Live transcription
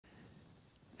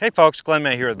Hey folks, Glenn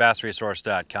May here with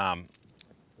BassResource.com.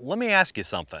 Let me ask you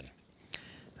something.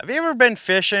 Have you ever been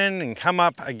fishing and come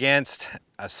up against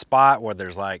a spot where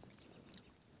there's like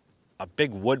a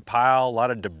big wood pile, a lot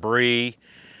of debris,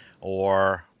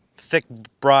 or thick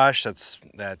brush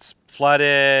that's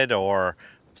flooded, or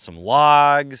some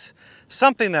logs,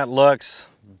 something that looks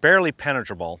barely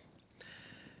penetrable?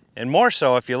 And more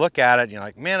so, if you look at it, you're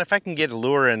like, man, if I can get a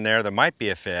lure in there, there might be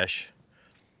a fish.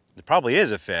 There probably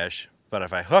is a fish. But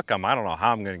if I hook him, I don't know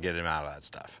how I'm going to get him out of that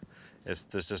stuff. There's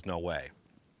just no way.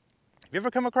 Have you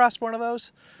ever come across one of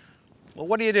those? Well,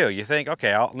 what do? You think,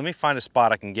 okay, let me find a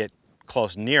spot I can get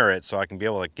close near it so I can be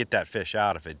able to get that fish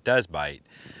out if it does bite.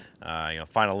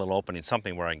 Find a little opening,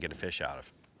 something where I can get a fish out of.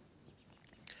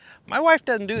 My wife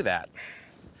doesn't do that.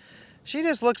 She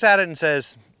just looks at it and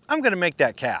says, I'm going to make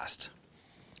that cast.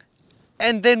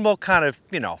 And then we'll kind of,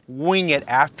 wing it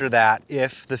after that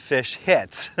if the fish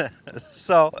hits.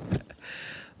 So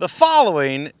the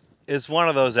following is one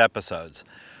of those episodes.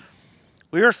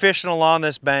 We were fishing along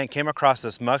this bank, came across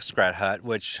this muskrat hut,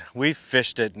 which we've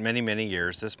fished it many, many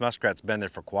years. This muskrat's been there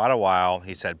for quite a while.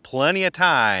 He's had plenty of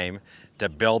time to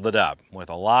build it up with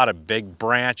a lot of big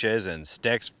branches and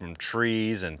sticks from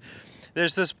trees. And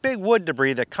there's this big wood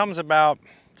debris that comes about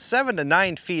 7 to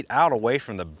 9 feet out away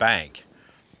from the bank.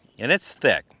 And it's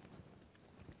thick.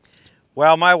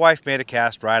 Well, my wife made a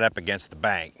cast right up against the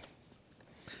bank.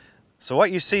 So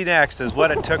what you see next is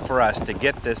what it took for us to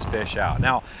get this fish out.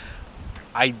 Now,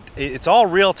 it's all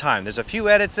real time. There's a few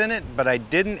edits in it, but I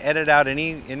didn't edit out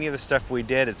any of the stuff we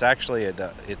did. It's actually,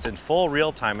 it's in full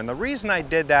real time. And the reason I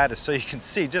did that is so you can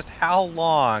see just how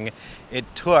long it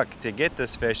took to get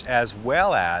this fish, as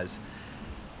well as,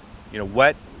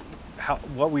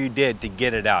 what we did to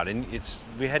get it out. And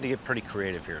we had to get pretty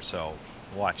creative here, so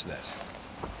watch this.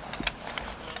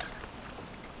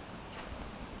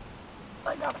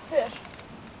 I got a fish.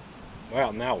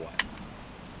 Well, now what?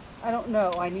 I don't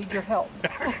know. I need your help.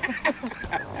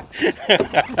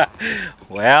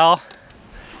 Well,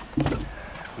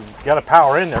 we've got to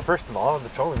power in there first of all, the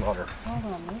trolling motor.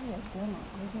 Hold on, maybe I didn't.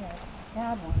 Maybe I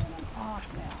had one and I'm off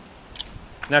now.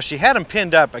 Now she had him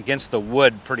pinned up against the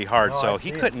wood pretty hard, so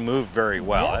he couldn't move very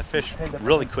well. That fish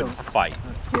really couldn't fight.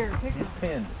 Here, take it.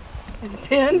 Pinned. Is it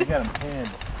pinned? You got him pinned.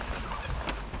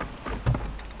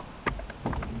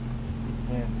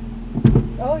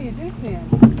 Pinned. Oh, you do see him.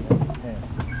 Pinned.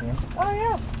 Oh,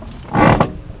 yeah.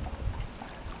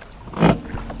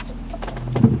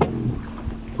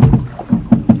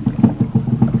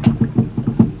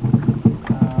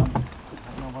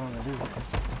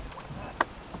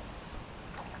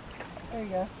 There you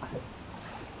go.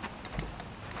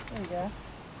 There you go.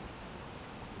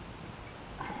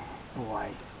 Boy.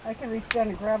 I can reach down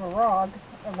and grab a rod.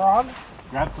 A rod?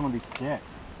 Grab some of these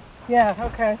sticks. Yeah,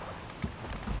 okay.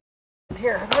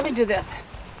 Here, let me do this.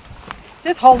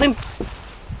 Just hold him.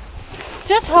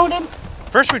 Just hold him.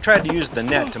 First we tried to use the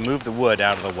net to move the wood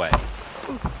out of the way.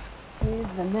 Use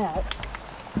the net.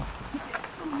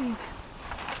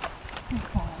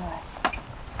 It's all right.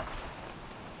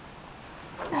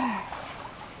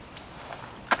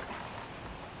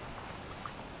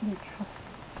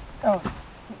 Oh,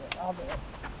 I'll do it.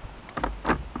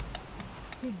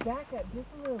 You back up just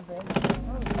a little bit.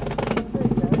 Oh, there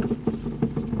you go.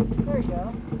 There you go.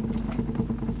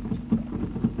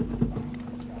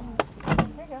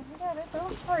 There you go. You got it.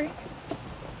 Don't freak.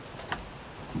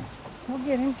 We'll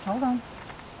get him. Hold on.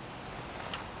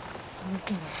 I'm just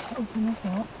going to open this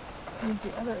up. Here's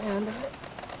the other end of it.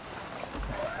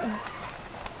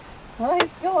 Well,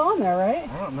 he's still on there, right?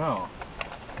 I don't know.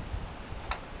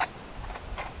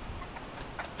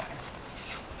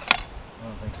 I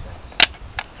don't think so.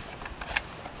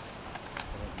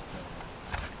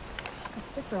 Let's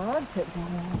stick the rod tip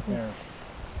down there. And see. There.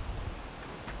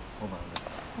 Hold on.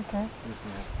 Okay. This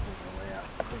one has to take the way out.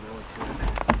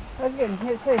 I was getting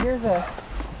hit. Say, here's a.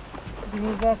 You can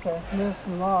use that to move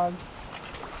some logs.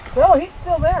 Oh, he's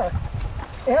still there.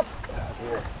 Yep.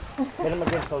 Here. Hit him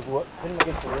against those wood. Hit him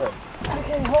against the wood.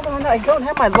 Okay, hold on. I don't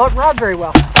have my rod very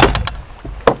well.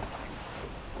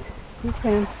 He's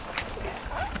pinned.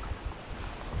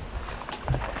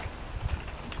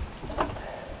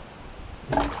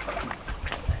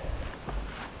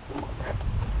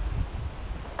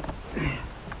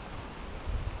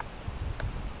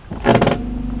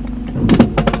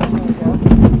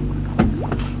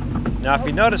 Now if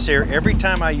you notice here, every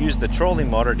time I use the trolling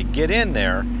motor to get in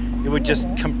there, it would just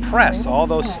compress all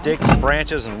those sticks,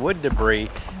 branches, and wood debris,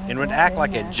 and would act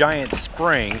like a giant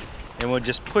spring and would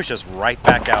just push us right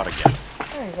back out again.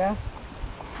 There you go.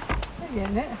 You're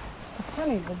getting it. It's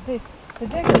funny, the digger.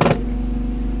 There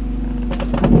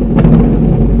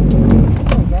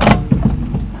you go.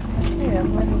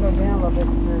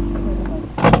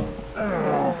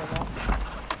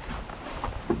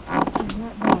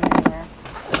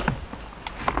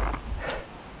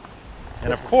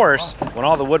 course, when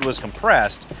all the wood was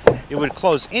compressed, it would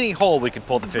close any hole we could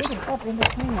pull the fish Put it through. up in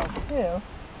between those two.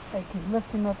 They could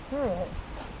lift him up through it.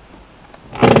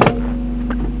 There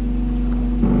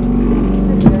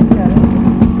you go, got it.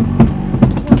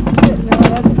 No,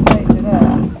 that just tightened it up.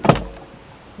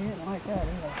 He didn't like that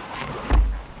either.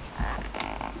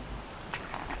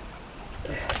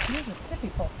 Here's a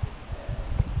stiffy pull.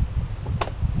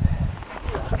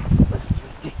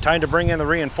 Time to bring in the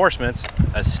reinforcements,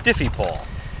 a stiffy pole.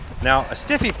 Now, a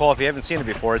stiffy pole, if you haven't seen it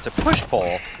before, it's a push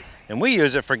pole, and we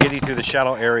use it for getting through the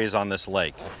shallow areas on this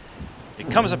lake. It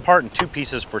comes apart in two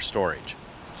pieces for storage.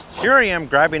 Here I am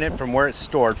grabbing it from where it's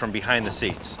stored from behind the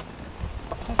seats.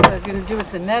 That's what I was going to do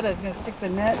with the net. I was going to stick the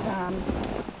net down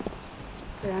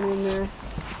in there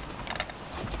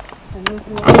and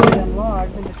loosen up the damn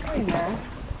logs in between there.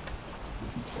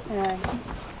 And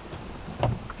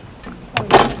put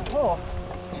it in the hole.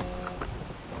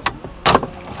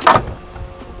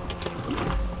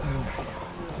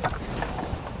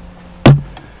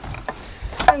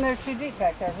 And they're too deep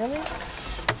back there, really?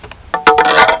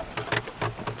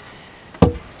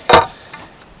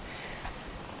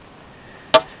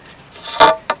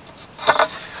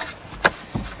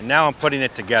 And now I'm putting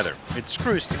it together. It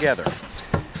screws together.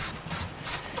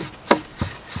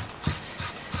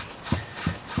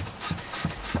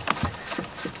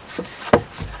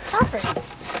 Perfect.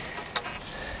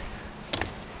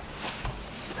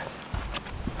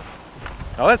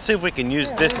 Now let's see if we can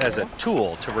use this as a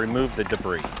tool to remove the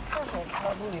debris. Perfect.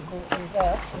 Probably boot these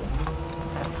up.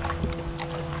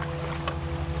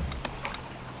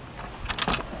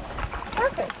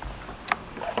 Perfect.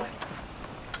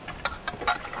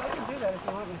 I can do that if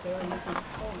you want me to, and you can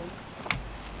hold it.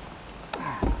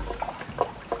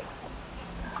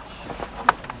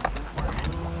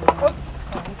 Oops,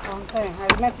 sorry, wrong thing. I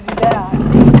meant to do that.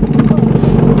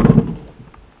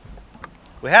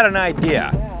 We had an idea.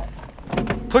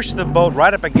 Push the boat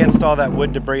right up against all that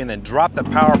wood debris and then drop the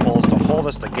power poles to hold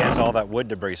us against all that wood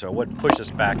debris so it wouldn't push us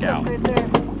back out. Right there.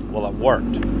 Well, it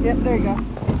worked. Yep, there you go.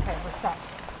 Okay, we're stopped.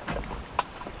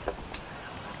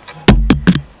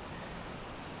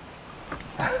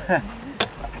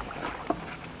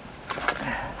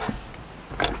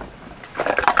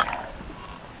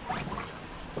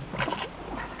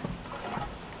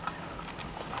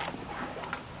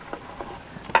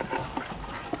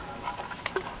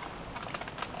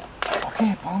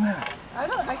 Okay, pull him out.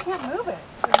 I can't move it.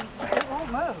 It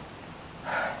won't move.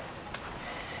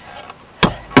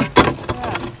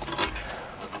 Yeah.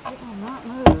 It will not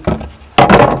move.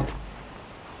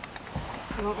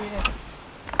 You want me to?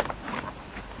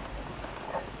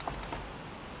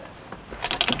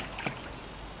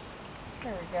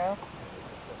 There we go.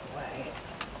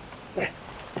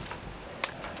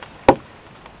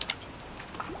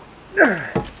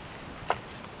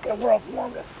 The world's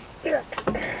longest stick.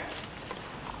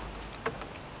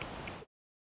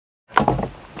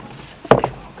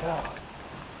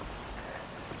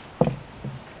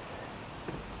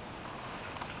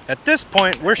 At this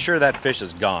point, we're sure that fish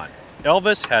is gone.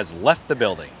 Elvis has left the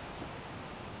building.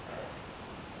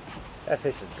 That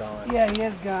fish is gone. Yeah, he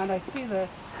is gone. I see the.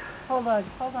 Hold on,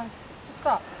 hold on. Just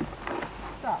stop.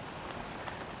 Stop.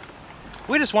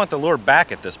 We just want the lure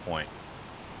back at this point.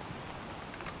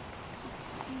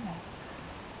 See that?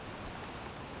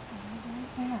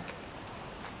 Right there.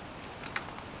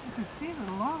 You can see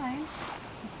the line.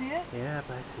 You see it? Yep,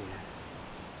 I see it.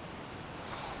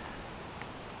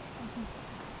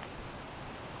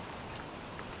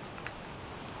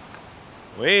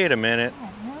 Wait a minute. Oh,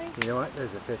 really? You know what?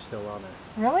 There's a fish still on there.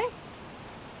 Really?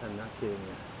 I'm not kidding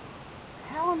you.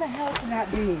 How in the hell can that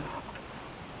be?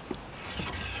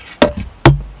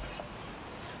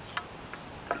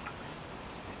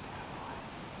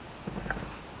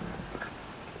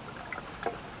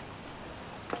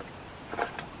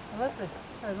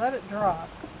 I let it drop.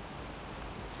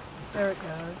 There it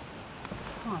goes.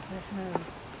 Come on, fish, move.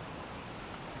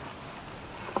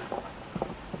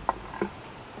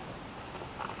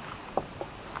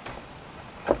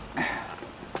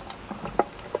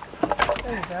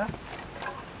 There you go.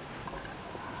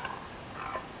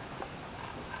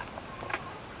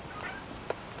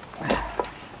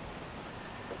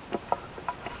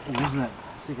 You using that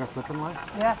secret flipping line?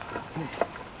 Yeah.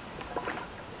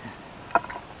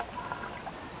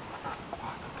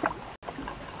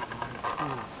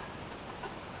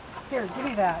 Here, give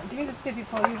me that. Give me the stiffy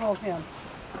pole. You hold him.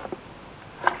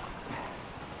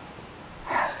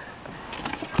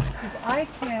 Because I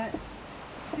can't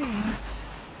see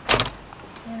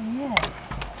where he is.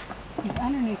 He's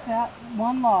underneath that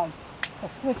one log. So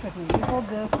switch with me. You hold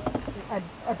this.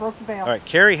 I broke the bail. All right,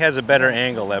 Carrie has a better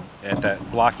angle at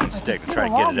that blocking stick to try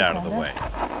to get it out of the way.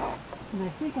 And I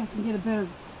think I can get a better...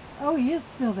 Oh, he is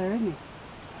still there, isn't he?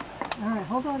 All right,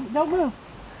 hold on. Don't move.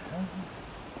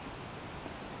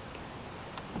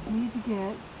 I need to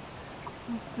get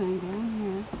this thing down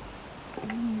here.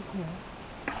 Down here.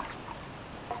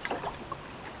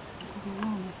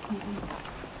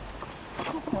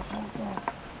 Like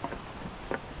that.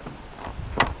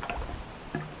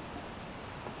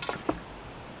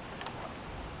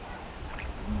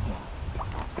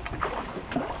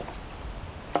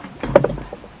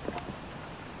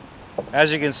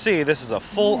 As you can see, this is a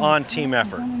full-on team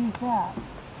effort. Underneath that.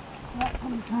 That's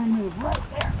what I'm trying to move. Right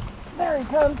there. There he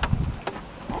comes.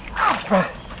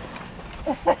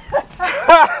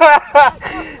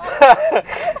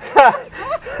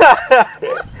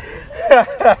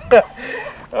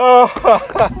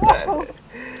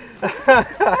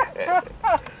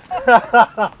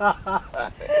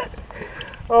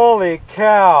 Holy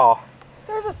cow.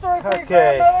 There's a story for your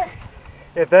Okay. grandmother.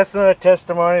 If that's not a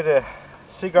testimony to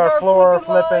cigar floor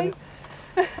flipping,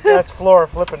 that's floor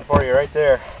flipping for you right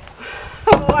there.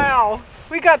 Wow.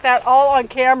 We got that all on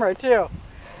camera too.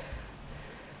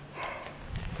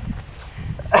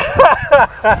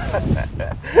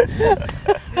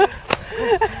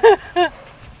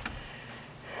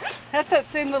 That's that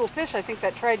same little fish I think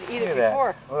that tried to eat Look it at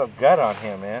before. that. Little gut on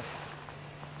him, man.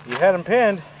 You had him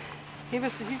pinned.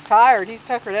 He's tired. He's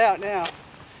tuckered out now.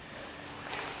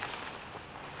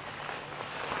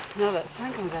 Now that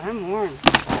sun comes out, I'm warm.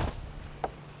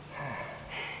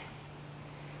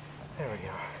 There we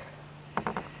go.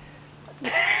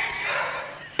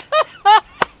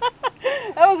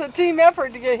 That was a team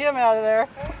effort to get him out of there.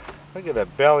 Look at the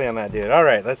belly on that dude. All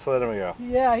right, let's let him go.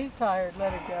 Yeah, he's tired.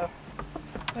 Let it go.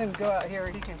 Let him go out here.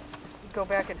 He can go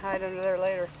back and hide under there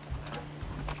later.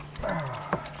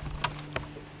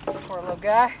 Poor little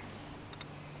guy.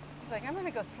 He's like, I'm going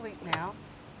to go sleep now.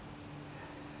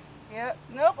 Yep.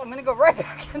 Nope, I'm going to go right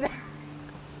back in there.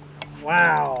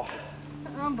 Wow.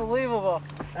 Unbelievable.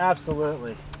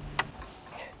 Absolutely.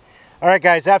 All right,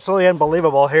 guys, absolutely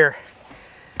unbelievable here.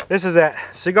 This is that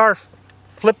cigar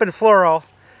flipping fluoro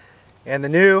and the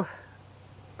new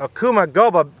Okuma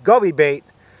goby bait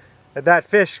that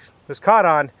fish was caught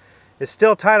on is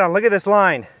still tied on. Look at this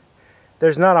line.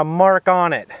 There's not a mark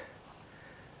on it.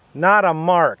 Not a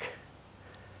mark.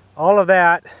 All of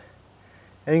that,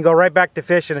 and you can go right back to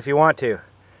fishing if you want to.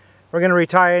 We're going to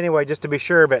retie anyway just to be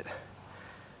sure, but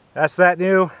that's that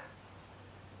new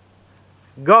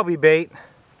goby bait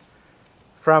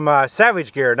from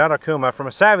Savage Gear, not Okuma, from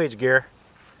a Savage Gear.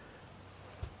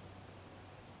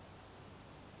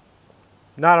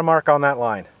 Not a mark on that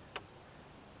line.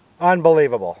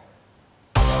 Unbelievable.